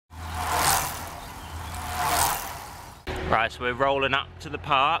Right, so we're rolling up to the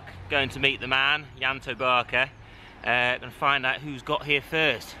park, going to meet the man, Yanto Barker. Going to find out who's got here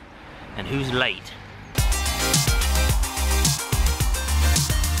first and who's late.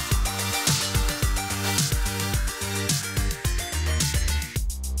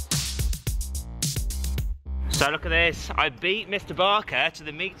 So look at this, I beat Mr. Barker to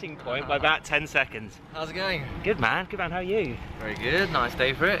the meeting point by about 10 seconds. How's it going? Good man, how are you? Very good, nice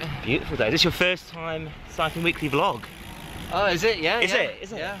day for it. Beautiful day. This is your first time Cycling Weekly vlog? Oh, is it? Yeah, Is yeah.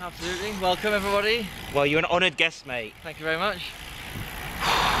 it? Yeah, absolutely. Welcome everybody. Well, you're an honoured guest, mate. Thank you very much.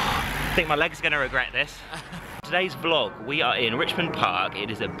 I think my legs are going to regret this. Today's vlog, we are in Richmond Park.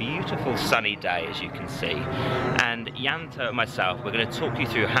 It is a beautiful sunny day, as you can see. And Yanto and myself, we're going to talk you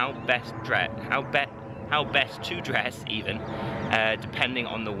through how best to dress even, depending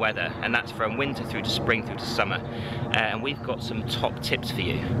on the weather, and that's from winter through to spring through to summer. And we've got some top tips for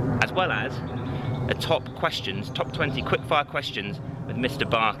you, as well as a top 20 quickfire questions with Mr.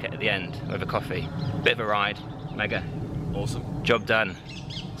 Barker at the end over coffee. Bit of a ride, mega. Awesome. Job done.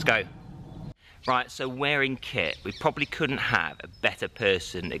 Let's go. Right, so wearing kit, we probably couldn't have a better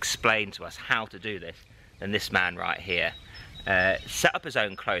person explain to us how to do this than this man right here. Set up his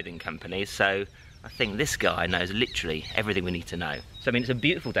own clothing company, so I think this guy knows literally everything we need to know. So I mean, it's a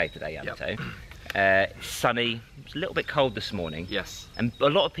beautiful day today, Yanto. Yep. Sunny, it's a little bit cold this morning. Yes. And a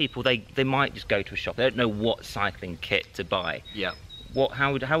lot of people, they might just go to a shop, they don't know what cycling kit to buy. Yeah.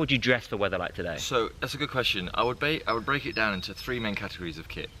 How would you dress for weather like today? So that's a good question. I would break it down into three main categories of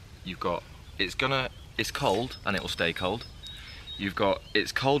kit. You've got it's cold and it will stay cold. You've got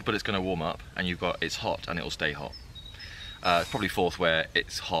it's cold but it's gonna warm up, and you've got it's hot and it will stay hot. Probably fourth where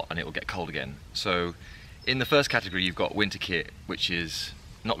it's hot and it will get cold again. So in the first category you've got winter kit, which is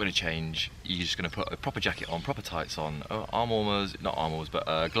not going to change. You're just going to put a proper jacket on, proper tights on, arm warmers, not arm warmers,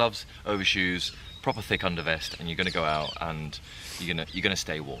 but gloves, overshoes, proper thick undervest, and you're going to go out and you're going to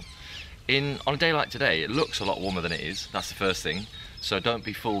stay warm. On a day like today, it looks a lot warmer than it is. That's the first thing. So don't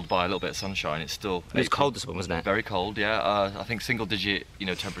be fooled by a little bit of sunshine. It's still it was cold this one, wasn't it? Very cold, yeah. I think single-digit,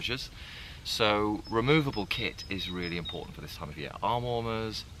 temperatures. So removable kit is really important for this time of year. Arm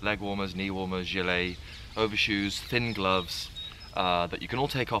warmers, leg warmers, knee warmers, gilet, overshoes, thin gloves that you can all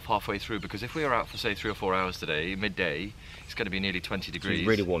take off halfway through, because if we are out for say 3 or 4 hours today, midday, it's going to be nearly 20 degrees. It's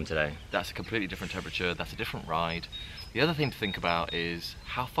really warm today. That's a completely different temperature, that's a different ride. The other thing to think about is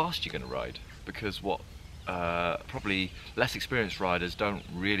how fast you're going to ride, because what probably less experienced riders don't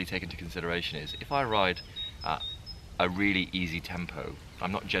really take into consideration is if I ride at a really easy tempo,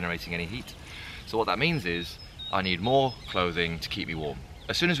 I'm not generating any heat. So what that means is I need more clothing to keep me warm.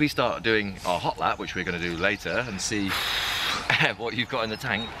 As soon as we start doing our hot lap, which we're going to do later, and see what you've got in the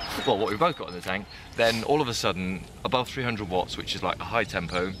tank, well, what we've both got in the tank, then all of a sudden above 300 watts, which is like a high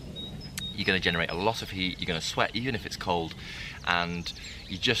tempo, you're going to generate a lot of heat, you're going to sweat even if it's cold, and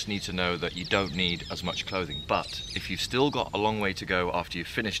you just need to know that you don't need as much clothing. But if you've still got a long way to go after you've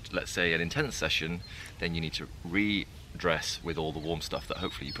finished, let's say, an intense session, then you need to redress with all the warm stuff that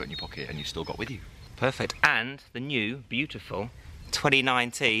hopefully you put in your pocket and you've still got with you. Perfect. And the new, beautiful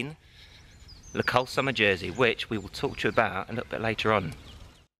 2019 Lacoste summer jersey, which we will talk to you about a little bit later on.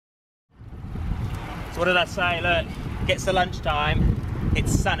 So what did I say? Look, gets to lunchtime,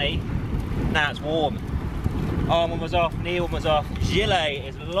 it's sunny, now it's warm. Arm warmers off, knee warmers off, gilet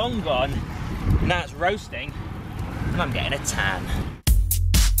is long gone, now it's roasting, and I'm getting a tan.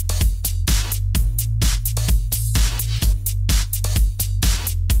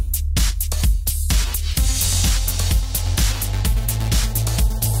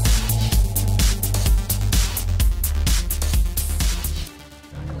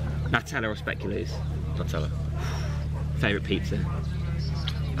 Nutella or speculoos? Nutella. Favourite pizza?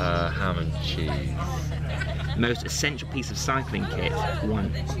 Ham and cheese. Most essential piece of cycling kit?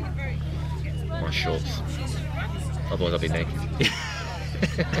 One. My shorts. Otherwise I'll be naked.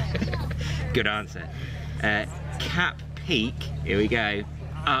 Good answer. Cap peak, here we go.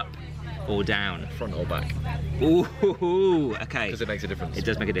 Up or down? Front or back? Ooh, okay. Because it makes a difference. It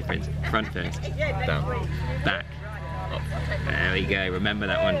does make a difference. Front first. Down. Back. Up. There we go, remember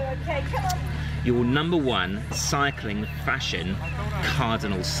that one. Your number one cycling fashion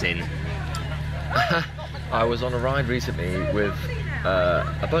cardinal sin? I was on a ride recently with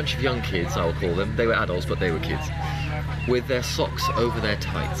a bunch of young kids, I will call them. They were adults, but they were kids, with their socks over their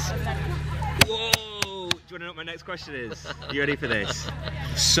tights. Whoa! Do you want to know what my next question is? Are you ready for this?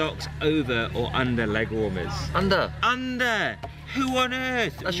 Socks over or under leg warmers? Under. Under! Who on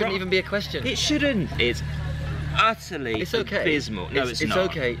earth? That shouldn't even be a question. It shouldn't. It's utterly okay. abysmal. No, it's not.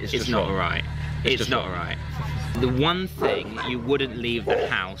 Okay. It's not alright. It's not alright. The one thing you wouldn't leave the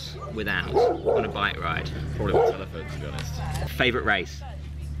house without on a bike ride. Probably my telephone, to be honest. Favourite race?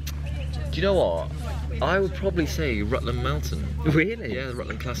 Do you know what? I would probably say Rutland Mountain. Really? Yeah, the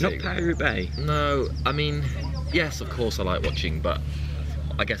Rutland Classic. Not Paris-Roubaix? No, I mean, yes, of course I like watching, but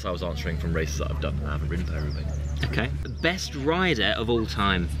I guess I was answering from races that I've done. I haven't ridden Paris-Roubaix. Okay. Best rider of all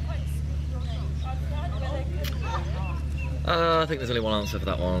time? I think there's only one answer for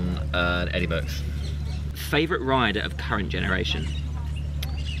that one, Eddie Merckx. Favourite rider of current generation?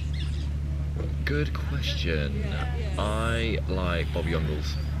 Good question. I like Bobby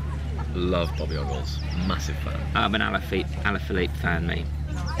Ungles. Love Bobby Ungles. Massive fan. I'm an Alaphilippe fan, mate.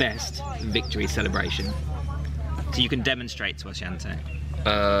 Best victory celebration? So you can demonstrate to us, Yanto.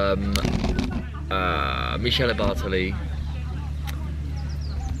 Michele Bartoli,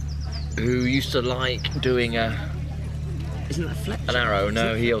 who used to like doing Isn't that Fletcher? an arrow.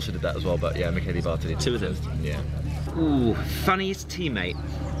 No, he also did that as well, but yeah, Michele Bartoli. Two of them? Yeah. Ooh, funniest teammate?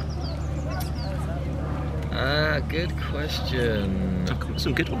 Good question. I've got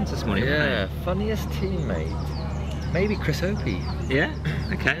some good ones this morning. Yeah, funniest teammate. Maybe Chris Opie. Yeah?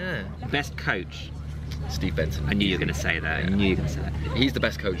 Okay. Yeah. Best coach? Steve Benson. I knew you were going to say that. I knew you were going to say that. He's the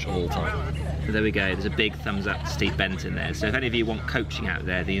best coach of all time. So there we go. There's a big thumbs up to Steve Benton there. So if any of you want coaching out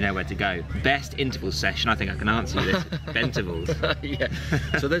there, then you know where to go. Best interval session? I think I can answer this. Bentervals. Yeah.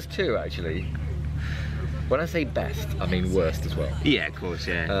 So there's two actually. When I say best, I mean worst as well. Yeah, of course.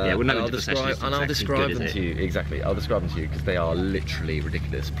 Yeah. Yeah. Well, no I'll interval session is I'll exactly describe good, them is to it? you. Exactly. I'll describe them to you because they are literally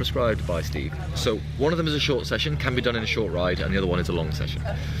ridiculous. Prescribed by Steve. So one of them is a short session, can be done in a short ride, and the other one is a long session.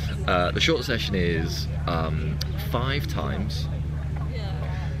 The short session is 5 times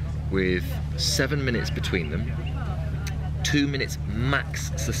with 7 minutes between them, 2 minutes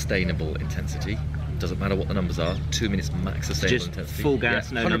max sustainable intensity. Doesn't matter what the numbers are, 2 minutes max sustainable Just intensity. full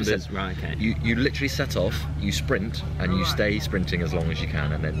gas, no 100%. numbers. Right. Okay. You literally set off, you sprint, and you stay sprinting as long as you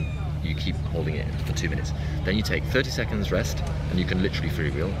can, and then you keep holding it for 2 minutes. Then you take 30 seconds rest, and you can literally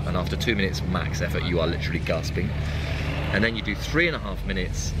freewheel, and after 2 minutes max effort, you are literally gasping. And then you do 3.5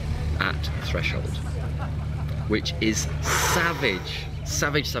 minutes at threshold, which is savage.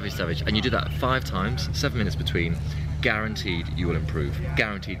 Savage, savage, savage. And you do that 5 times, 7 minutes between. Guaranteed you will improve.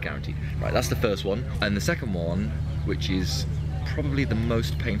 Guaranteed, guaranteed. Right, that's the first one. And the second one, which is probably the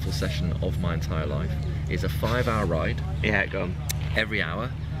most painful session of my entire life, is a 5-hour ride. Yeah, go on. Every hour,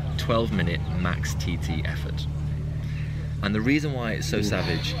 12-minute max TT effort. And the reason why it's so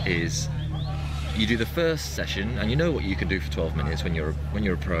savage is you do the first session, and you know what you can do for 12 minutes when you're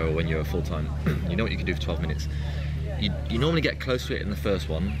a pro or when you're a full-time. You know what you can do for 12 minutes. You normally get close to it in the first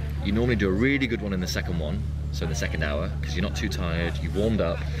one. You normally do a really good one in the second one, so in the second hour, because you're not too tired, you've warmed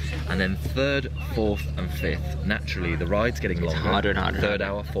up, and then 3rd, 4th, and 5th, naturally the ride's getting longer. Harder and harder. 3rd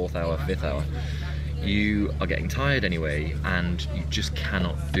hour, 4th hour, 5th hour. You are getting tired anyway, and you just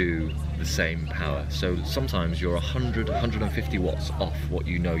cannot do the same power. So sometimes you're 100, 150 watts off what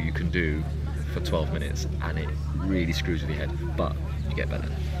you know you can do for 12 minutes, and it really screws with your head, but you get better.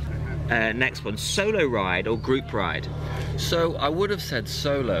 Next one, solo ride or group ride? So I would have said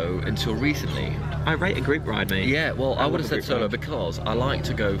solo until recently. I rate a group ride, mate. Yeah, well, I would have love a said group solo ride. because I like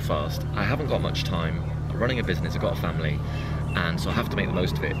to go fast. I haven't got much time. I'm running a business, I've got a family, and so I have to make the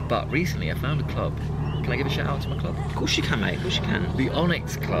most of it. But recently I found a club. Can I give a shout out to my club? Of course you can, mate. Of course you can. The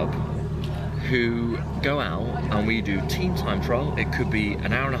Onyx Club, who go out and we do team time trial. It could be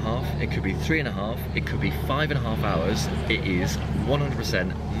an hour and a half, it could be 3.5, it could be 5.5 hours. It is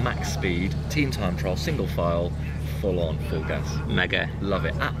 100% max speed, team time trial, single file, full on, full gas. Mega. Love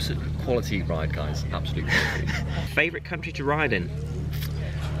it. Absolute quality ride, guys. Absolute quality. Favourite country to ride in?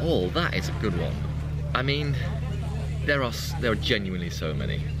 Oh, that is a good one. I mean, there are genuinely so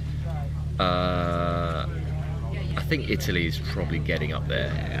many. I think Italy is probably getting up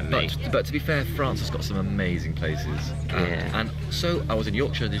there. Yeah, but to be fair, France has got some amazing places. And so I was in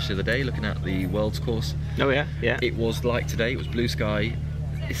Yorkshire just the other day looking at the World's course. Oh yeah, yeah. It was like today, it was blue sky.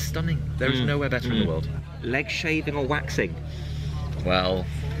 It's stunning. There is nowhere better in the world. Leg shaving or waxing? Well,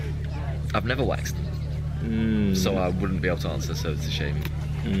 I've never waxed, so I wouldn't be able to answer, so it's a shame.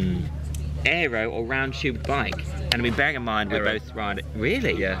 Aero or round tube bike? And I mean, bearing in mind we're Aero. both riding.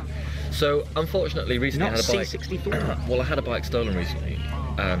 Really? Yeah. So unfortunately, recently Not I had a bike. C64. Well, I had a bike stolen recently,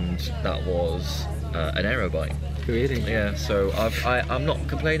 and that was an aero bike. Really? Yeah. So I'm not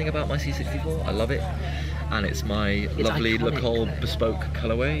complaining about my C64. I love it, and it's my lovely iconic. Lacole bespoke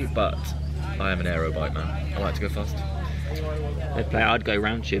colorway. But I am an aero bike man. I like to go fast. I'd go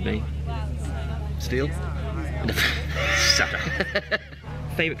round tube, mate. Steel. Shut up.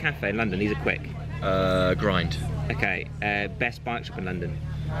 Favourite cafe in London? These are quick. Grind. Okay. Best bike shop in London?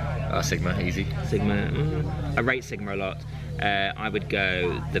 Sigma, easy. Sigma. I rate Sigma a lot. I would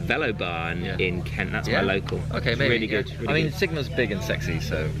go the Velo Barn in Kent. That's my local. Okay, it's maybe. Really good. Really I mean, good. Sigma's big and sexy,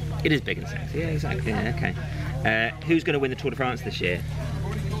 so... It is big and sexy, yeah, exactly, yeah, okay. Who's going to win the Tour de France this year?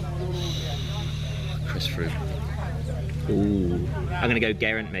 Chris Froome. Ooh, I'm going to go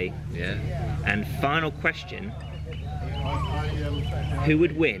Geraint me. Yeah. And final question, who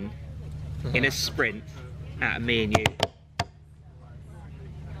would win in a sprint out of me and you?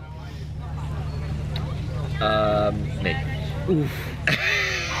 Me. Oof.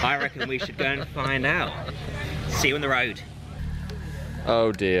 I reckon we should go and find out. See you on the road.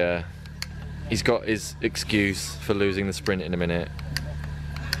 Oh dear. He's got his excuse for losing the sprint in a minute.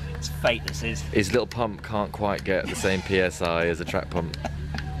 It's fate, this is. His little pump can't quite get the same PSI as a track pump.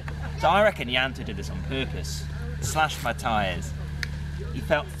 So I reckon Yanto did this on purpose. Slashed my tyres. He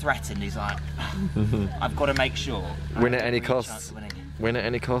felt threatened. He's like, I've got to make sure. Win at any cost. Win at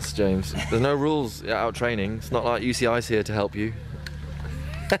any cost, James. There's no rules out training. It's not like UCI's here to help you.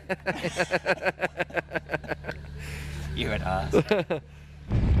 You're an ass.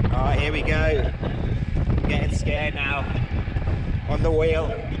 Alright, here we go. Getting scared now. On the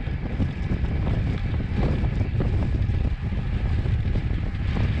wheel.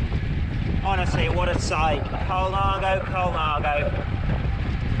 Honestly, what a sight. Colnago, Colnago.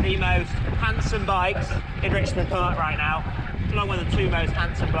 The most handsome bikes in Richmond Park right now, along with the two most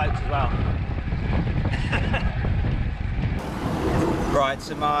handsome blokes as well. Right,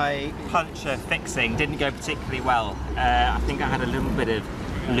 so my puncher fixing didn't go particularly well. I think I had a little bit of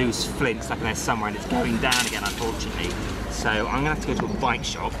loose flint stuck in there somewhere and it's going down again, unfortunately. So I'm going to have to go to a bike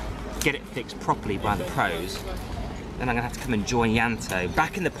shop, get it fixed properly by the pros. Then I'm going to have to come and join Yanto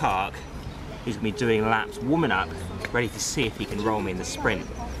back in the park. He's going to be doing laps, warming up, ready to see if he can roll me in the sprint.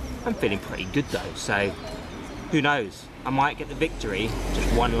 I'm feeling pretty good though, so who knows? I might get the victory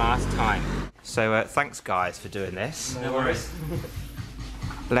just one last time. So thanks guys for doing this. No worries.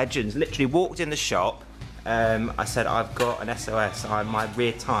 Legends, literally walked in the shop. I said, I've got an SOS, my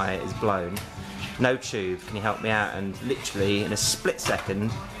rear tyre is blown. No tube, can you help me out? And literally in a split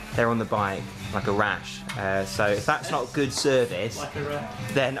second, they're on the bike like a rash. So if that's not good service,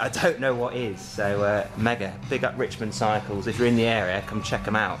 then I don't know what is. So mega, big up Richmond Cycles. If you're in the area, come check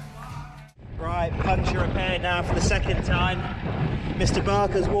them out. Right, puncture repaired now for the second time. Mr.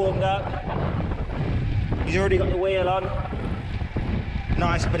 Barker's warmed up. He's already got the wheel on.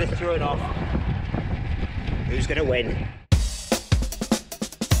 Nice bit of throwing off. Who's going to win?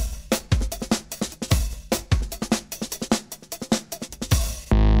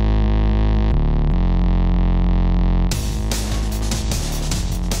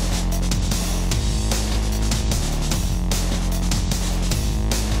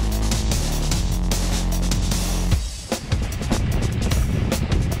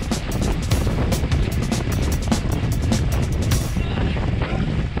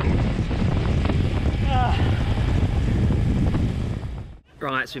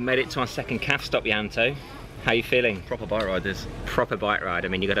 Right, so we made it to our second calf stop, Yanto. How are you feeling? Proper bike ride this. Proper bike ride. I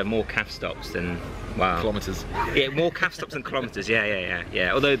mean, you got to have more calf stops than, wow. Kilometres. Yeah, more calf stops than kilometres,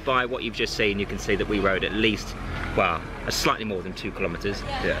 yeah. Although by what you've just seen, you can see that we rode at least, well, slightly more than 2 kilometres.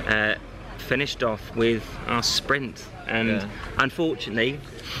 Yeah. Finished off with our sprint, and unfortunately,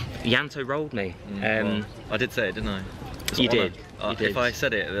 Yanto rolled me. Well, I did say it, didn't I? You did. If I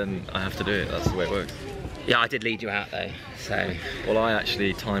said it, then I have to do it. That's the way it works. Yeah, I did lead you out though, so... Well, I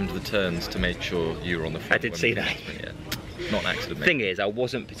actually timed the turns to make sure you were on the front. I did see that. Yeah. Not an accident, mate. Thing is, I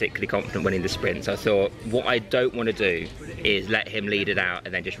wasn't particularly confident winning the sprint, so I thought what I don't want to do is let him lead it out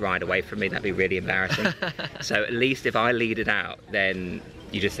and then just ride away from me. That'd be really embarrassing. So at least if I lead it out, then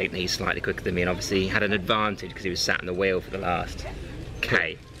you just think that he's slightly quicker than me, and obviously he had an advantage because he was sat on the wheel for the last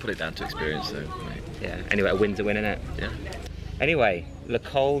K. Put it down to experience though, mate. Yeah, anyway, a win's a win, innit? Yeah. Anyway, Le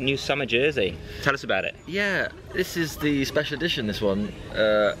Col new summer jersey. Tell us about it. Yeah, this is the special edition, this one.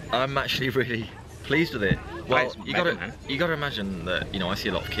 I'm actually really pleased with it. Well, you got to imagine that, you know, I see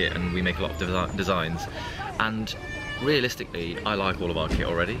a lot of kit and we make a lot of designs, and realistically, I like all of our kit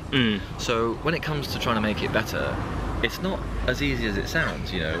already. So when it comes to trying to make it better, it's not as easy as it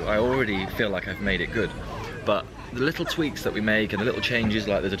sounds, you know. I already feel like I've made it good, but the little tweaks that we make and the little changes,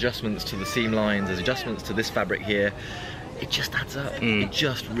 like there's adjustments to the seam lines, there's adjustments to this fabric here, it just adds up. It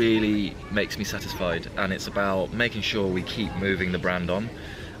just really makes me satisfied, and it's about making sure we keep moving the brand on,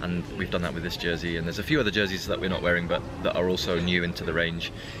 and we've done that with this jersey, and there's a few other jerseys that we're not wearing but that are also new into the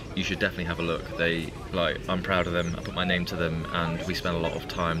range. You should definitely have a look. I'm proud of them, I put my name to them, and we spend a lot of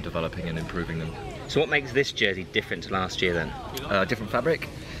time developing and improving them. So what makes this jersey different to last year then? Different fabric,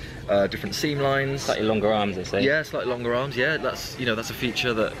 different seam lines. Slightly longer arms, I say. Yeah, slightly longer arms. Yeah, that's that's a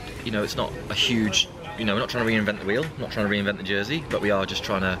feature that it's not a huge. We're not trying to reinvent the wheel, not trying to reinvent the jersey, but we are just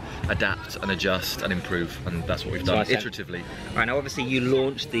trying to adapt and adjust and improve, and that's what we've done iteratively. Right, now obviously you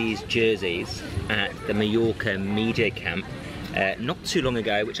launched these jerseys at the Mallorca Media Camp not too long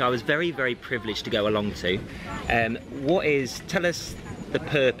ago, which I was very, very privileged to go along to. Tell us the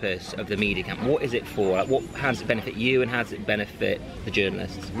purpose of the Media Camp. What is it for? How does it benefit you, and how does it benefit the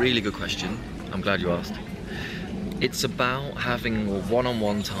journalists? Really good question. I'm glad you asked. It's about having a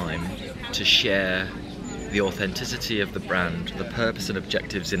one-on-one time to share the authenticity of the brand, the purpose and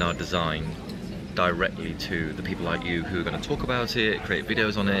objectives in our design directly to the people like you who are going to talk about it, create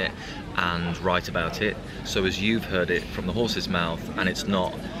videos on it, and write about it. So as you've heard it from the horse's mouth, and it's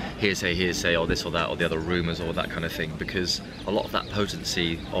not hearsay, or this or that, or the other rumours or that kind of thing, because a lot of that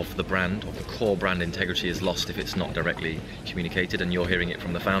potency of the brand, of the core brand integrity, is lost if it's not directly communicated, and you're hearing it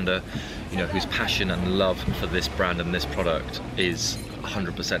from the founder, whose passion and love for this brand and this product is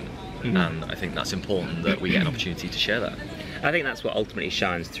 100%. And I think that's important that we get an opportunity to share that. I think that's what ultimately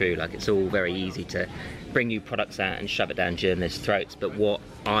shines through. Like, it's all very easy to bring new products out and shove it down journalists' throats, but what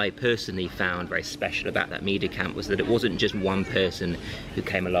I personally found very special about that media camp was that it wasn't just one person who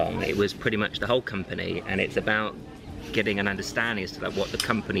came along. It was pretty much the whole company, and it's about getting an understanding as to what the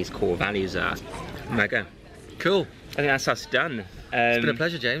company's core values are. There we go. Cool. I think that's us done. It's been a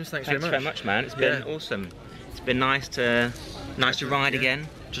pleasure, James. Thanks very much. Thanks very much, man. It's been awesome. It's been nice to ride again.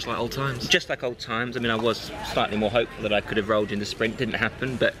 Just like old times. Just like old times. I mean, I was slightly more hopeful that I could have rolled in the sprint. Didn't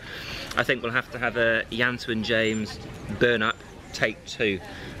happen, but I think we'll have to have a Yanto and James burn up take 2.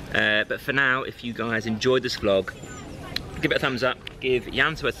 But for now, if you guys enjoyed this vlog, give it a thumbs up. Give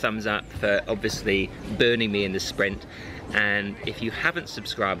Yanto a thumbs up for obviously burning me in the sprint. And if you haven't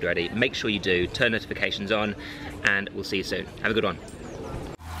subscribed already, make sure you do. Turn notifications on, and we'll see you soon. Have a good one.